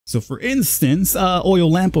So for instance,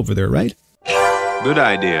 oil lamp over there, right? Good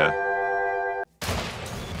idea.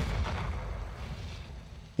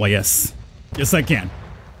 Why, yes. Yes, I can.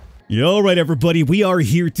 Alright, everybody, we are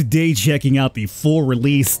here today checking out the full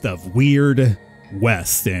release of Weird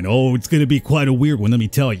West. And oh, it's going to be quite a weird one, let me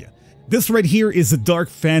tell you. This right here is a dark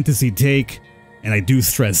fantasy take, and I do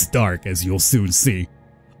stress dark, as you'll soon see.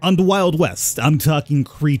 On the Wild West, I'm talking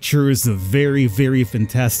creatures of very, very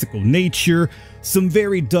fantastical nature, some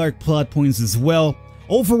very dark plot points as well.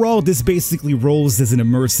 Overall, this basically rolls as an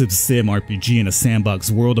immersive sim RPG in a sandbox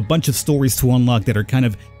world, a bunch of stories to unlock that are kind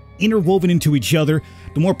of interwoven into each other.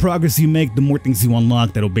 The more progress you make, the more things you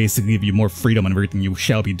unlock that'll basically give you more freedom on everything you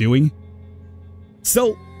shall be doing.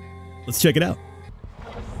 So, let's check it out.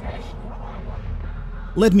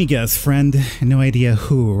 Let me guess, friend. No idea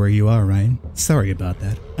who or where you are, right? Sorry about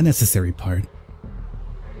that. Unnecessary part.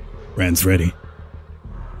 Brand's ready.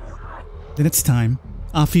 Then it's time.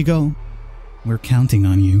 Off you go. We're counting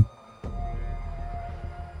on you.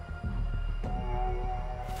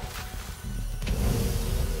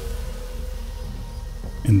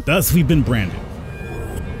 And thus we've been branded.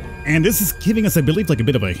 And this is giving us, I believe, like a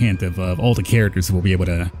bit of a hint of all the characters we'll be able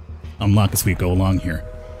to unlock as we go along here.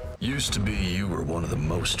 Used to be you were one of the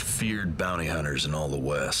most feared bounty hunters in all the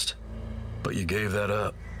West. But you gave that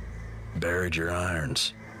up. Buried your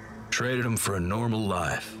irons. Traded them for a normal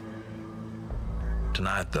life.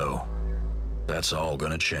 Tonight, though, that's all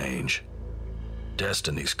gonna change.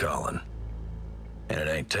 Destiny's calling. And it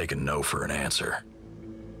ain't taking no for an answer.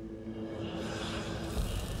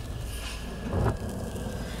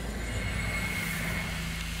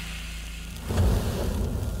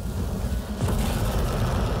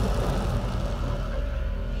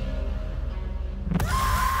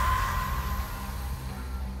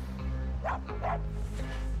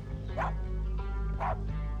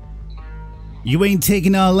 You ain't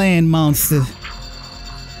taking our land, monster.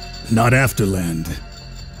 Not after land.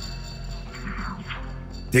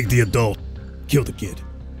 Take the adult, kill the kid.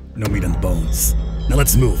 No meat on the bones. Now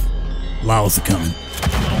let's move. Laos are coming.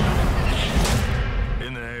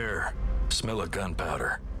 In the air, smell of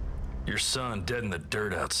gunpowder. Your son dead in the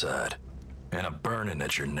dirt outside, and a burning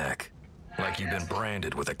at your neck, like you've been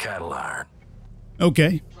branded with a cattle iron.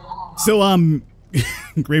 Okay. So,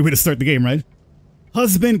 great way to start the game, right?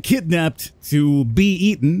 Husband kidnapped to be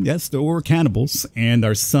eaten. Yes, there were cannibals. And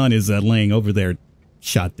our son is laying over there,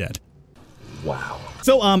 shot dead. Wow.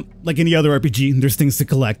 So, like any other RPG, there's things to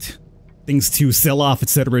collect, things to sell off,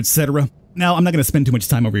 etc., etc. Now, I'm not going to spend too much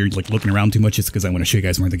time over here, like, looking around too much, just because I want to show you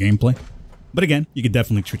guys more of the gameplay. But again, you could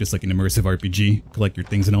definitely treat this like an immersive RPG, collect your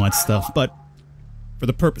things and all that stuff. But for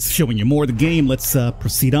the purpose of showing you more of the game, let's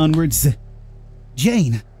proceed onwards.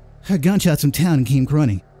 Jane, heard gunshots from town and came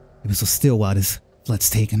running. It was so Stillwater's.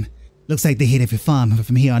 Let's take him. Looks like they hit every farm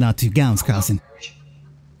from here on out to Gowns Crossing.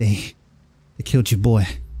 They killed your boy.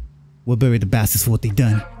 We'll bury the bastards for what they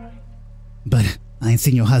done. But I ain't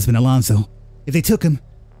seen your husband Alonzo. If they took him,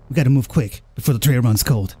 we gotta move quick before the trail runs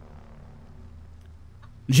cold.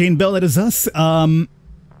 Jane Bell, that is us.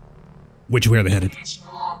 Which way are they headed?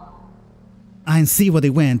 I ain't see where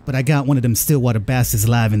they went, but I got one of them Stillwater bastards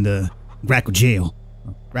alive in the Grackle jail.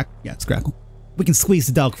 Yeah, it's Grackle. We can squeeze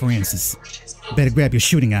the dog for answers. Better grab your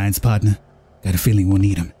shooting irons, partner. Got a feeling we'll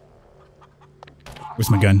need them. Where's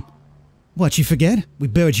my gun? What, you forget? We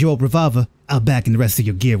buried your old revolver out back in the rest of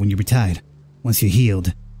your gear when you retired. Once you're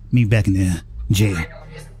healed, meet back in the jail.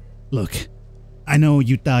 Look, I know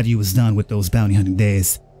you thought you was done with those bounty hunting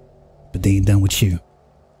days, but they ain't done with you.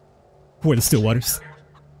 Who are the Stillwaters?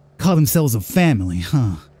 Call themselves a family,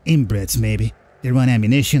 huh? Inbreds, maybe. They run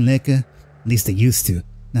ammunition, liquor. At least they used to.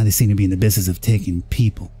 Now they seem to be in the business of taking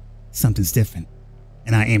people. Something's different,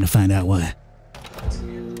 and I aim to find out why.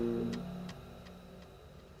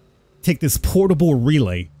 Take this portable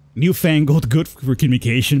relay. Newfangled, good for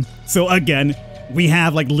communication. So again, we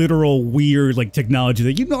have like literal weird like technology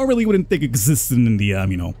that you normally wouldn't think existed in the,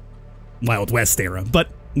 you know, Wild West era. But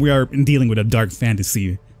we are dealing with a dark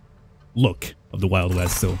fantasy look of the Wild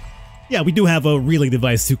West. So yeah, we do have a relay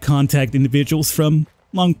device to contact individuals from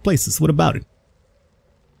long places. What about it?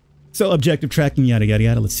 So objective tracking, yada yada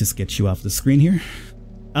yada. Let's just get you off the screen here.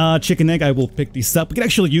 Chicken egg, I will pick these up. We can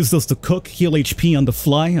actually use those to cook, heal HP on the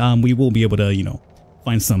fly. We will be able to, you know,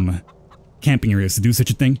 find some camping areas to do such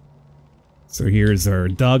a thing. So here's our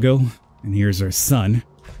doggo, and here's our son.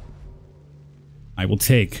 I will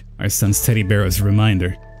take our son's teddy bear as a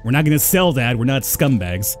reminder. We're not going to sell that. We're not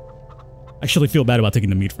scumbags. I actually feel bad about taking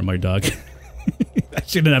the meat from our dog. I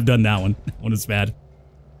shouldn't have done that one. That one is bad.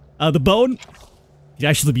 The bone, it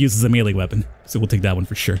actually be used as a melee weapon, so we'll take that one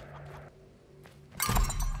for sure.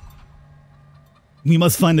 We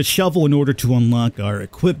must find a shovel in order to unlock our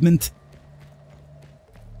equipment.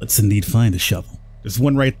 Let's indeed find a shovel. There's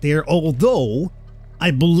one right there, although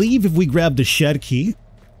I believe if we grab the shed key...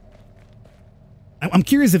 I'm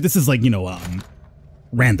curious if this is like, you know,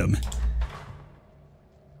 random.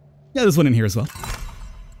 Yeah, there's one in here as well.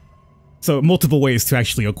 So multiple ways to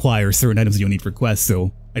actually acquire certain items you'll need for quests,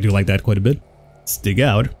 so I do like that quite a bit. Let's dig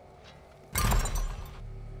out.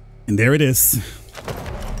 And there it is.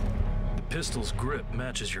 The pistol's grip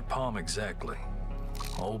matches your palm exactly.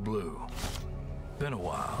 All blue. Been a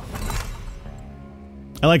while.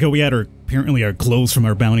 I like how we had apparently our clothes from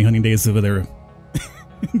our bounty hunting days over there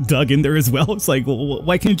dug in there as well. It's like, well,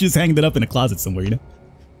 why can't you just hang that up in a closet somewhere, you know?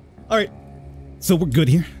 Alright, so we're good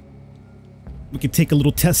here. We could take a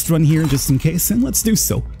little test run here just in case, and let's do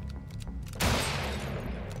so.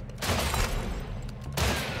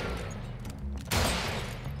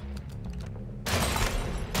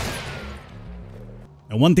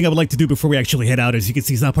 Now, one thing I would like to do before we actually head out, as you can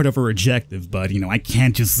see, it's not part of our objective, but, you know, I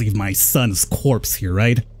can't just leave my son's corpse here,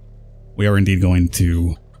 right? We are indeed going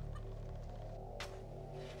to...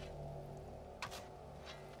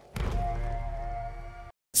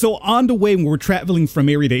 So on the way, when we're traveling from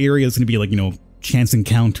area to area, it's going to be like, you know, chance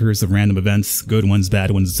encounters of random events, good ones, bad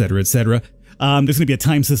ones, etc., etc. There's going to be a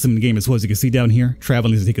time system in the game as well, as you can see down here.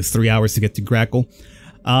 Traveling is going to take us 3 hours to get to Grackle,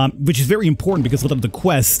 which is very important because a lot of the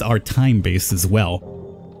quests are time-based as well.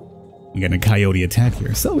 We got a coyote attack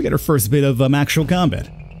here, so we got our first bit of actual combat.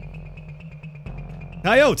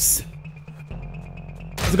 Coyotes!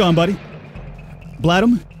 How's it going, buddy?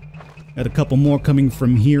 Blattum. Got a couple more coming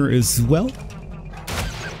from here as well.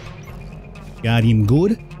 Got him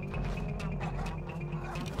good.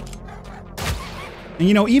 And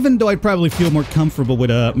you know, even though I'd probably feel more comfortable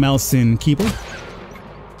with a mouse and keyboard,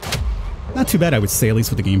 not too bad, I would say, at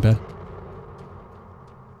least with the gamepad.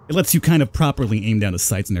 It lets you kind of properly aim down the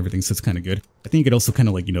sights and everything, so it's kind of good. I think you could also kind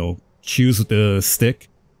of like, you know, choose with the stick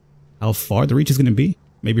how far the reach is going to be,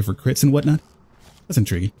 maybe for crits and whatnot. That's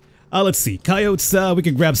intriguing. Let's see. Coyotes, we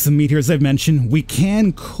could grab some meat here, as I've mentioned. We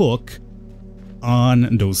can cook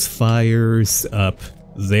on those fires up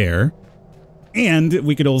there. And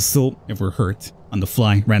we could also, if we're hurt, on the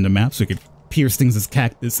fly, random maps, we could pierce things as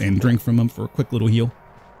cactus and drink from them for a quick little heal.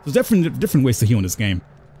 There's different ways to heal in this game.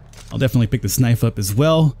 I'll definitely pick this knife up as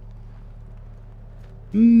well.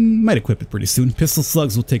 Might equip it pretty soon. Pistol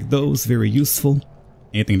slugs, we'll take those, very useful.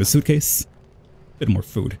 Anything in the suitcase? Bit more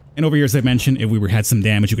food. And over here, as I mentioned, if we had some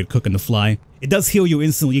damage, you could cook on the fly. It does heal you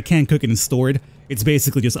instantly, you can't cook it and store it. It's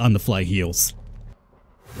basically just on the fly heals.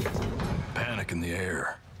 Panic in the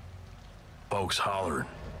air. Folks hollering.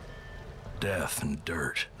 Death and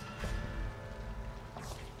dirt.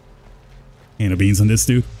 Can of beans on this,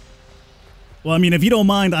 dude. Well, I mean, if you don't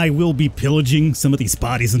mind, I will be pillaging some of these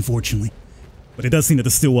bodies, unfortunately. But it does seem that the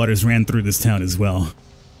Stillwaters ran through this town as well.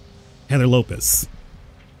 Heather Lopez.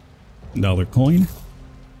 $1 coin.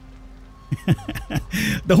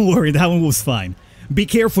 Don't worry, that one was fine. Be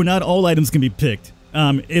careful, not all items can be picked.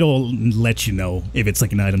 It'll let you know if it's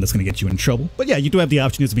like an item that's going to get you in trouble. But yeah, you do have the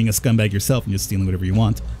option of being a scumbag yourself and just stealing whatever you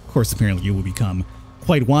want. Of course, apparently you will become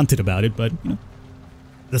quite wanted about it, but, you know,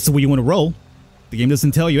 that's the way you want to roll. The game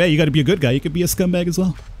doesn't tell you, hey, you got to be a good guy. You could be a scumbag as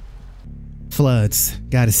well. Floods,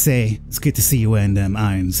 gotta say, it's good to see you wearing them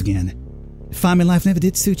irons again. Farming life never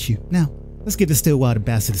did suit you. Now, let's give the Stillwater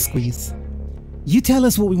bastard a squeeze. You tell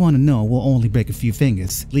us what we want to know, we'll only break a few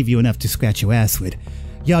fingers, leave you enough to scratch your ass with.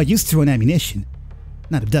 Y'all used to throwing ammunition.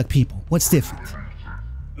 Not abduct people. What's different?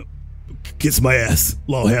 Kiss my ass,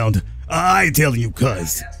 lawhound. I ain't telling you,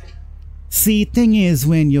 cuz. See, thing is,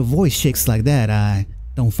 when your voice shakes like that, I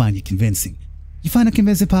don't find you convincing. You find it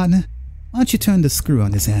convincing, partner? Why don't you turn the screw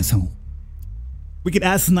on this asshole? We could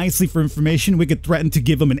ask nicely for information. We could threaten to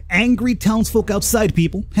give him an angry townsfolk outside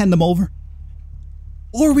people. Hand them over.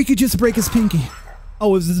 Or we could just break his pinky. Oh,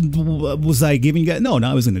 was I giving you guys... No,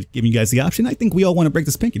 I wasn't giving you guys the option. I think we all want to break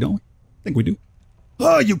this pinky, don't we? I think we do.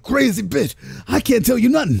 Oh, you crazy bitch. I can't tell you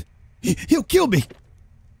nothing. He'll kill me.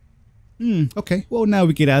 Okay. Well, now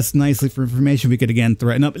we could ask nicely for information. We could again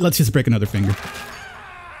threaten up. Let's just break another finger.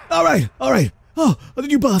 All right. Oh, the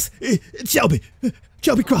new boss. It's Shelby.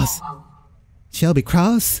 Shelby Cross. Shelby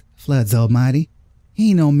Cross? Floods almighty. He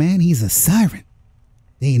ain't no man. He's a siren.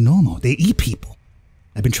 They ain't normal. They eat people.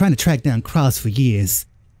 I've been trying to track down Cross for years.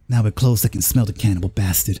 Now we're close. I can smell the cannibal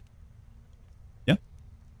bastard. Yeah.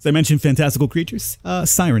 As I mentioned, fantastical creatures.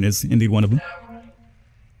 Siren is indeed one of them.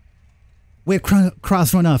 Where'd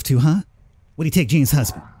Cross run off to, huh? What'd he take Jane's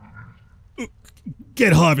husband?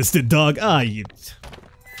 Get harvested, dog. Now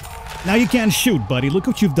you can't shoot, buddy. Look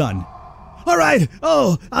what you've done. All right.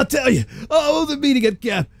 Oh, I'll tell you. Oh, the meeting at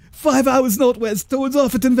camp. 5 hours northwest towards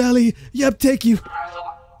Orpheton Valley. Yep, take you.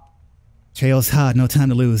 Trail's hot, no time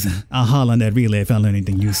to lose. I'll haul on that relay if I learn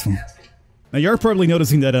anything useful. Now you're probably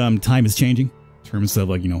noticing that time is changing in terms of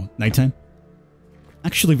like, you know, nighttime.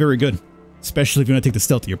 Actually very good, especially if you want to take the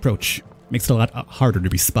stealthy approach. Makes it a lot harder to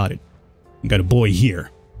be spotted. You got a boy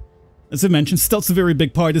here. As I mentioned, stealth's a very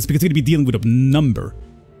big part of this because you're going to be dealing with a number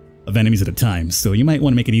of enemies at a time, so you might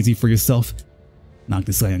want to make it easy for yourself. Knock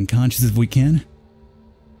this guy unconscious if we can.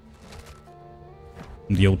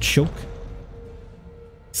 And the old choke.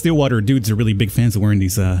 Stillwater dudes are really big fans of wearing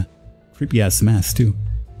these creepy ass masks too.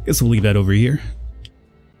 Guess we'll leave that over here.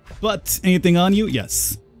 But anything on you?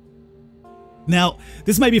 Yes. Now,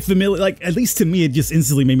 this might be familiar, like, at least to me, it just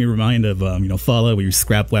instantly made me remind of, you know, Fallout, where you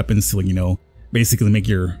scrap weapons to, you know, basically make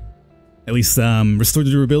your, at least, restore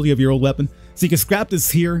the durability of your old weapon. So you can scrap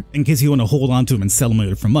this here in case you want to hold on to them and sell them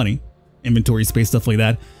later for money. Inventory space, stuff like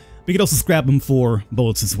that. But you can also scrap them for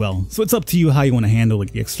bullets as well. So it's up to you how you want to handle,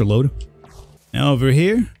 like, the extra load. Now over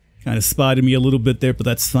here, kind of spotted me a little bit there, but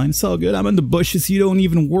that's fine. It's all good. I'm in the bushes. You don't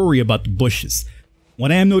even worry about the bushes.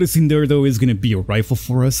 What I am noticing there, though, is going to be a rifle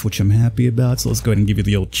for us, which I'm happy about. So let's go ahead and give you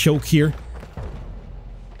the old choke here.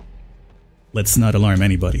 Let's not alarm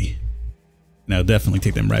anybody. Now definitely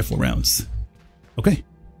take them rifle rounds. Okay.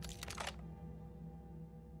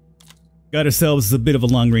 Got ourselves a bit of a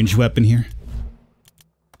long-range weapon here.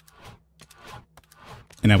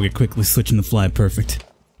 And now we can quickly switch in the fly. Perfect.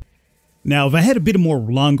 Now, if I had a bit of more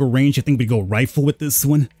longer range, I think we'd go rifle with this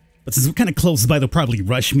one. But since we're kind of close by, they'll probably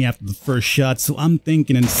rush me after the first shot, so I'm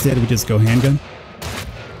thinking instead we just go handgun.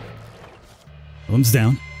 Thumbs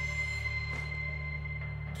down.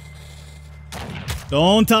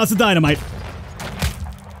 Don't toss the dynamite.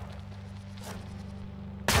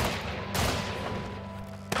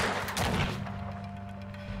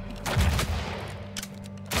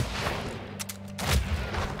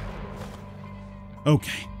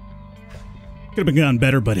 Okay. Could have been done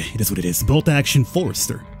better, but it is what it is. Bolt action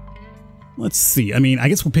Forester. Let's see. I mean, I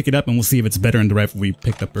guess we'll pick it up and we'll see if it's better than the rifle we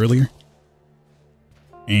picked up earlier.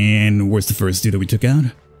 And where's the first dude that we took out?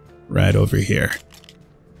 Right over here.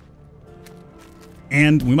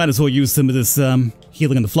 And we might as well use some of this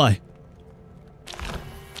healing on the fly.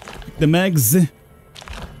 Pick the megs. And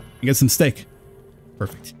get some steak.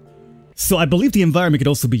 Perfect. So I believe the environment could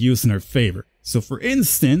also be used in our favor. So for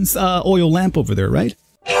instance, oil lamp over there, right?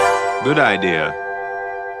 Good idea.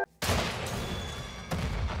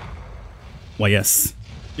 Why, yes.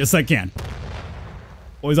 Yes, I can.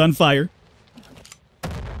 Always on fire.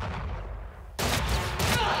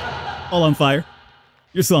 All on fire.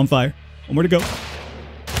 You're still on fire. One more to go.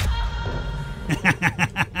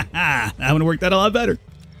 That would have worked out a lot better.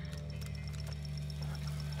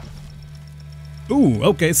 Ooh,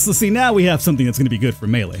 okay, so see, now we have something that's going to be good for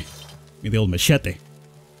melee. The old machete.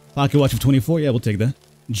 Pocket watch of 24, yeah, we'll take that.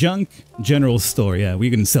 Junk, general store, yeah,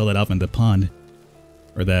 we can sell that off in the pond.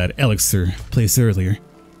 Or that elixir place earlier.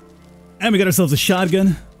 And we got ourselves a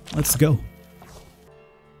shotgun. Let's go.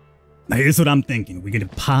 Now here's what I'm thinking. We're gonna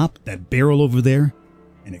pop that barrel over there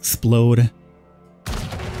and explode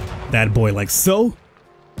that boy like so.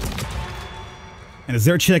 And as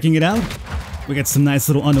they're checking it out, we got some nice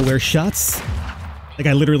little unaware shots. That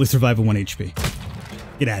guy literally survived with 1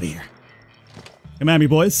 HP. Get out of here. Come at me,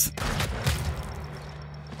 boys.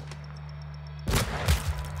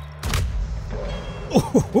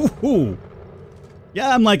 Oh,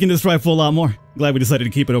 yeah, I'm liking this rifle a lot more. Glad we decided to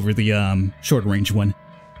keep it over the short range one.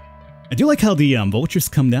 I do like how the vultures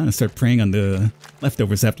come down and start preying on the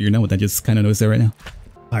leftovers after you're done with that. Just kind of noticed that right now.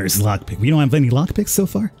 Fire's lockpick. We don't have any lockpicks so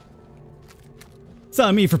far. It's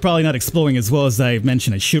on me for probably not exploring as well as I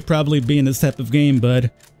mentioned I should probably be in this type of game,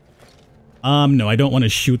 but no, I don't want to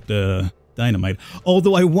shoot the dynamite.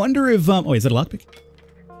 Although I wonder if oh, is that a lockpick?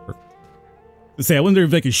 I wonder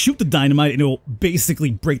if I could shoot the dynamite and it'll basically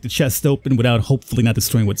break the chest open without hopefully not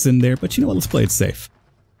destroying what's in there. But you know what? Let's play it safe.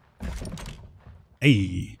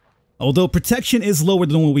 Hey. Although protection is lower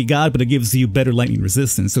than what we got, but it gives you better lightning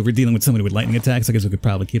resistance. So if we're dealing with somebody with lightning attacks, I guess we could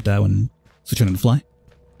probably keep that one. Switch on the fly.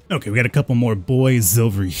 Okay, we got a couple more boys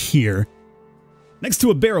over here. Next to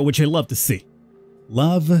a barrel, which I love to see.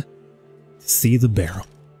 Love to see the barrel.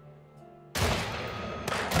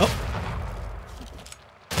 Oh.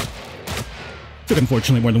 Took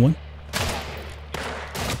unfortunately more than one.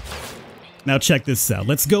 Now check this out.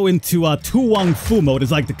 Let's go into Tu Wong Fu mode,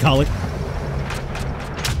 as I like to call it.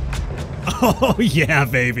 Oh yeah,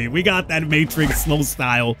 baby. We got that Matrix slow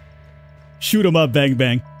style. Shoot 'em up, bang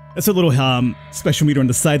bang. That's a little special meter on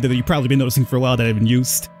the side there that you've probably been noticing for a while that I haven't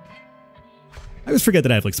used. I always forget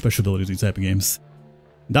that I have like special abilities in these type of games.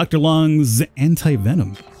 Dr. Long's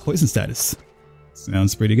anti-venom. Poison status.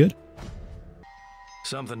 Sounds pretty good.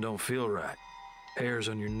 Something don't feel right. Hairs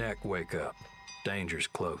on your neck wake up. Danger's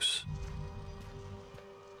close.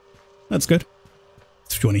 That's good.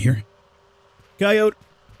 That's what you want to hear. Coyote,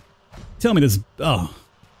 tell me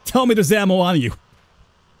there's ammo on you.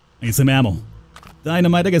 I need some ammo.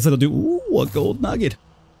 Dynamite, I guess that'll do. Ooh, a gold nugget.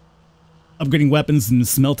 Upgrading weapons and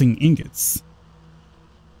smelting ingots.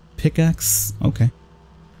 Pickaxe? Okay.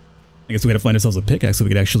 I guess we gotta find ourselves a pickaxe so we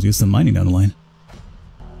could actually do some mining down the line.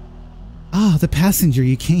 Ah, the passenger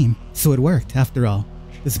you came. So it worked, after all.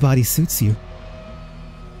 This body suits you.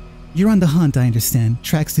 You're on the hunt, I understand.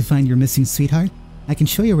 Tracks to find your missing sweetheart? I can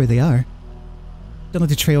show you where they are. Don't let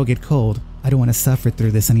the trail get cold. I don't want to suffer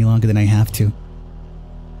through this any longer than I have to.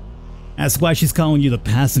 That's why she's calling you the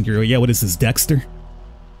passenger. Oh yeah, what is this, Dexter?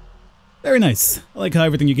 Very nice. I like how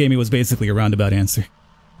everything you gave me was basically a roundabout answer.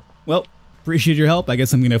 Well, appreciate your help. I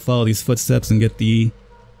guess I'm gonna follow these footsteps and get the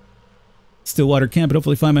Stillwater camp and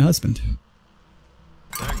hopefully find my husband.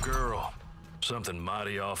 That girl. Something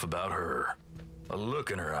mighty off about her. A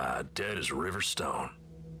look in her eye, dead as river stone.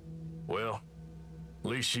 Well, at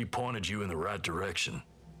least she pointed you in the right direction.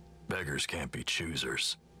 Beggars can't be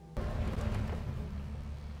choosers.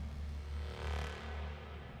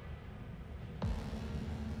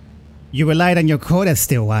 You relied on your quota,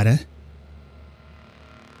 Stillwater.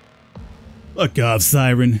 Fuck off,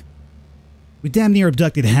 Siren. We damn near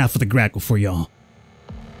abducted half of the grackle for y'all.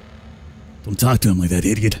 Don't talk to him like that,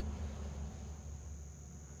 idiot.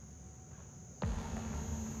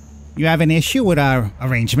 You have an issue with our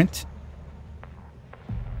arrangement?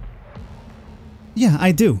 Yeah,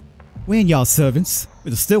 I do. We ain't y'all servants.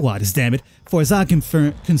 We're the Stillwaters, damn it. For as I'm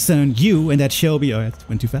concerned, you and that Shelby... Oh, that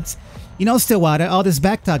went too fast. You know, Stillwater, all this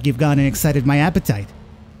backtalk you've gone and excited my appetite.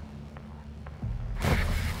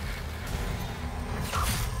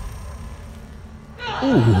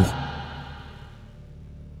 Ooh.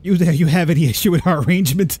 You there, you have any issue with our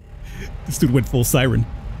arrangement? This dude went full Siren.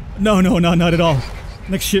 No, not at all.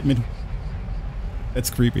 Next shipment. That's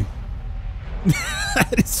creepy.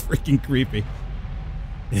 That is freaking creepy.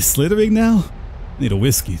 They're slithering now? I need a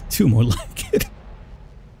whiskey. Two more like it.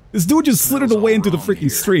 This dude just slithered away into the freaking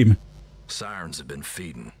stream. Sirens have been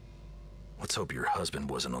feeding. Let's hope your husband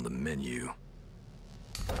wasn't on the menu.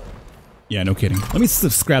 Yeah, no kidding. Let me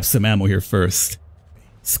scrap some ammo here first.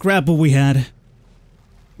 Scrap what we had.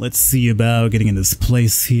 Let's see about getting in this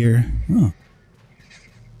place here. Huh.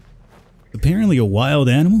 Apparently a wild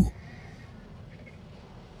animal?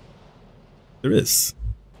 There is.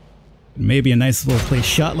 Maybe a nice little place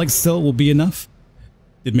shot like so will be enough.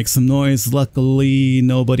 Did make some noise. Luckily,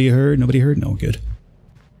 nobody heard. Nobody heard? No, good.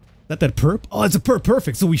 Is that perp? Oh, it's a perp.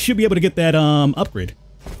 Perfect. So we should be able to get that upgrade.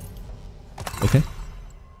 Okay.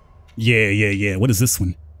 Yeah. What is this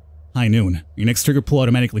one? High noon. Your next trigger pull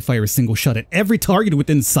automatically fire a single shot at every target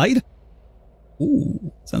within sight?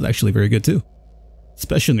 Ooh, sounds actually very good too.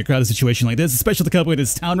 Especially in a crowded situation like this, especially the couple of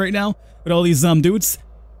this town right now with all these dudes.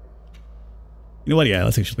 You know what? Yeah,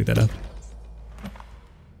 let's actually pick that up.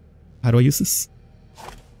 How do I use this?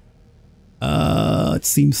 It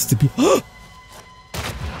seems to be.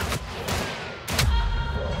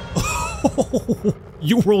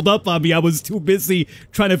 You rolled up on me. I was too busy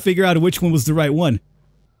trying to figure out which one was the right one.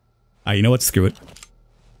 You know what? Screw it.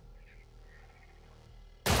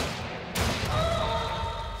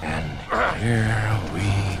 And here we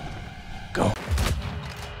go.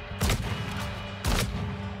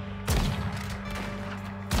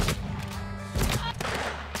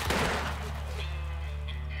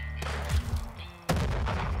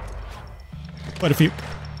 Quite a few.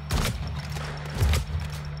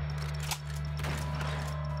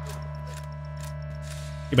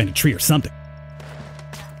 Get behind a tree or something.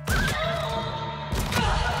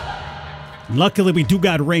 Luckily, we do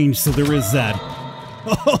got range, so there is that.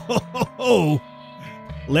 Oh,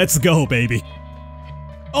 let's go, baby.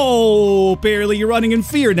 Oh, barely. You're running in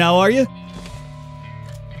fear now, are you?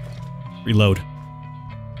 Reload.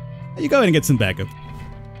 You go ahead and get some backup.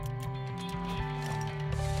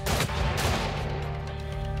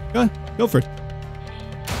 Go on, go for it.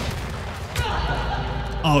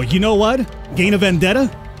 Oh, you know what? Gain a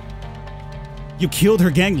vendetta? You killed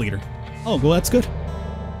her gang leader. Oh, well, that's good.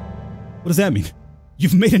 What does that mean?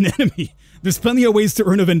 You've made an enemy. There's plenty of ways to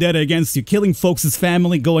earn a vendetta against you. Killing folks'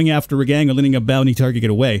 family, going after a gang, or letting a bounty target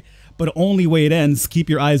get away. But only way it ends, keep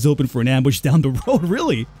your eyes open for an ambush down the road.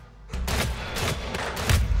 Really?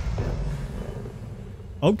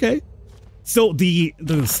 Okay. So the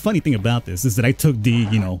funny thing about this is that I took the,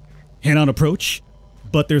 head-on approach.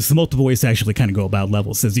 But there's multiple ways to actually kind of go about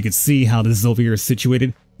levels. As you can see how this is over here is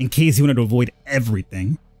situated. In case you wanted to avoid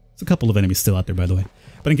everything. There's a couple of enemies still out there, by the way.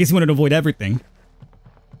 But in case you wanted to avoid everything,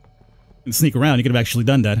 and sneak around, you could have actually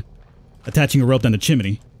done that. Attaching a rope down the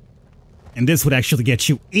chimney. And this would actually get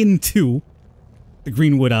you into the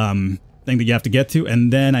Greenwood thing that you have to get to.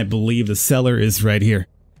 And then I believe the cellar is right here.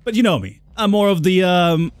 But you know me. I'm more of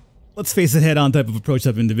the, let's face it head-on type of approach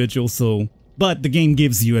type of individual, so... But the game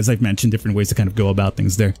gives you, as I've mentioned, different ways to kind of go about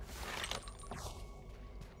things there.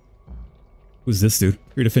 Who's this dude?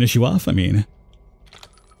 Here to finish you off? I mean...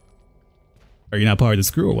 Are you not part of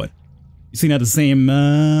this crew or what? You see now the same,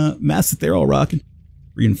 mask that they're all rocking?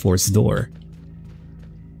 Reinforced door.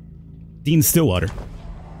 Dean Stillwater.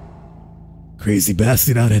 Crazy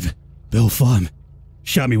bastard out at Bell Farm.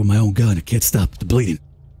 Shot me with my own gun. It can't stop the bleeding.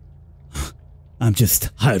 I'm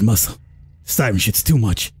just hired muscle. Siren shit's too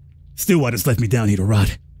much. Stillwater's left me down here to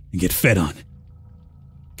rot and get fed on.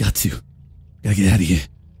 Gotta get out of here.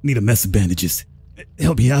 Need a mess of bandages.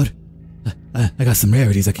 Help me out? I got some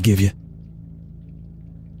rarities I could give you.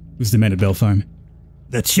 Who's the man at Bell Farm?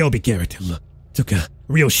 That Shelby character. Look, took a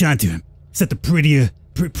real shine to him. Said the prettier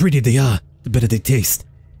they are, the better they taste.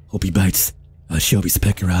 Hope he bites Shelby's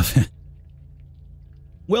pecker off.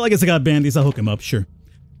 Well, I guess I got bandies. I'll hook him up, sure.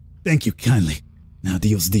 Thank you kindly. Now,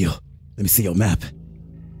 deal's deal. Let me see your map.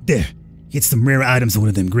 There. Hit some rare items on one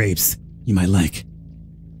of them graves you might like.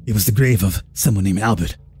 It was the grave of someone named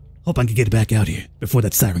Albert. Hope I can get back out here before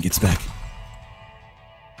that siren gets back.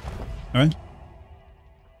 Alright.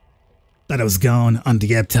 Thought I was gone on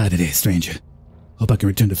the ebb tide today, stranger. Hope I can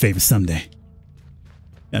return the favor someday.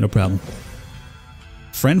 Yeah, no problem.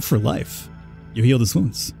 Friend for life. You healed his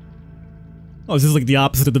wounds. Oh, is this like the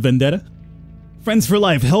opposite of the vendetta? Friends for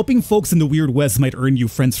life. Helping folks in the Weird West might earn you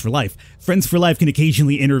friends for life. Friends for life can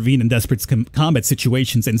occasionally intervene in desperate combat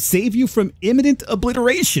situations and save you from imminent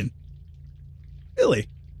obliteration. Really?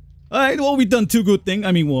 Alright, well, we've done two good things.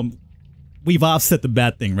 I mean, well, we've offset the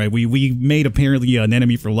bad thing, right? We made apparently an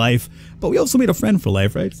enemy for life, but we also made a friend for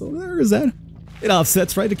life, right? So there is that. It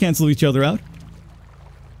offsets, right? To cancel each other out.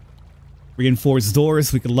 Reinforced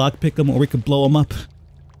doors. We could lockpick them or we could blow them up.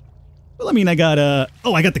 Well, I mean, I got,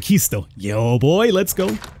 oh, I got the key still. Yo, boy, let's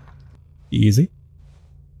go. Easy.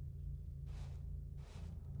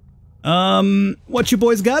 What you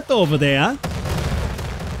boys got over there, huh?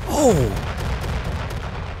 Oh.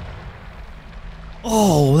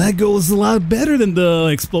 Oh, that goes a lot better than the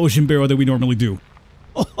explosion barrel that we normally do.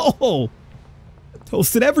 Oh,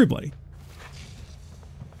 toasted everybody.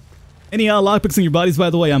 Any lockpicks in your bodies,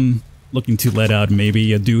 by the way? I'm looking to let out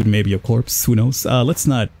maybe a dude, maybe a corpse. Who knows? Let's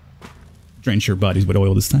not drench your bodies with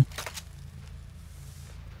oil this time.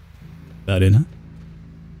 That in, huh?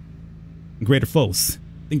 Greater foes.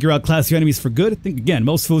 Think you're outclass your enemies for good? Think again.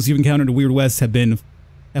 Most foes you've encountered in the Weird West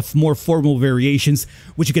have more formal variations,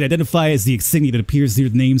 which you can identify as the insignia that appears near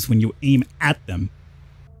the names when you aim at them.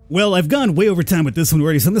 Well, I've gone way over time with this one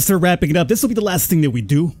already, so I'm gonna start wrapping it up. This will be the last thing that we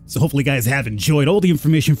do, so hopefully you guys have enjoyed. All the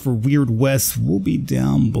information for Weird West will be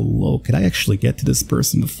down below. Could I actually get to this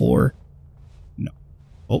person before? No.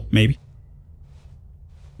 Oh, maybe.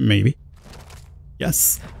 Maybe.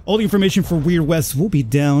 Yes. All the information for Weird West will be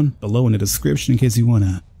down below in the description in case you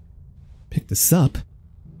wanna pick this up.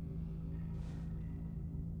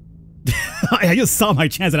 I just saw my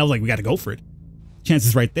chance and I was like, we gotta go for it. Chance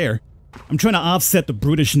is right there. I'm trying to offset the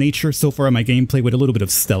brutish nature so far in my gameplay with a little bit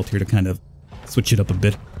of stealth here to kind of switch it up a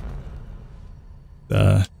bit.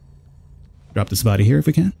 Drop this body here if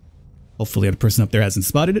we can. Hopefully the person up there hasn't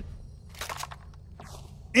spotted it.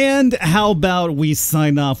 And how about we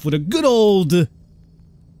sign off with a good old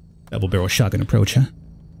double barrel shotgun approach, huh?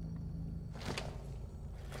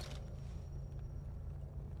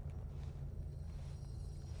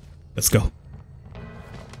 Let's go.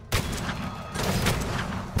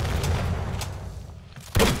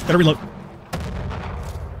 Gotta reload.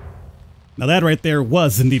 Now that right there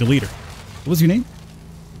was indeed a leader. What was your name?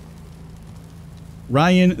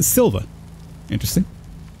 Ryan Silva. Interesting.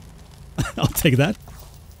 I'll take that.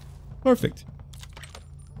 Perfect.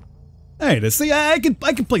 Hey, see, I can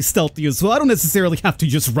play stealthy as well. I don't necessarily have to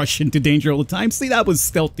just rush into danger all the time. See, that was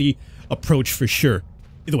stealthy approach for sure.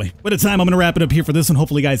 Either way, by the time I'm gonna wrap it up here for this one.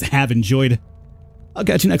 Hopefully you guys have enjoyed. I'll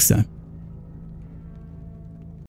catch you next time.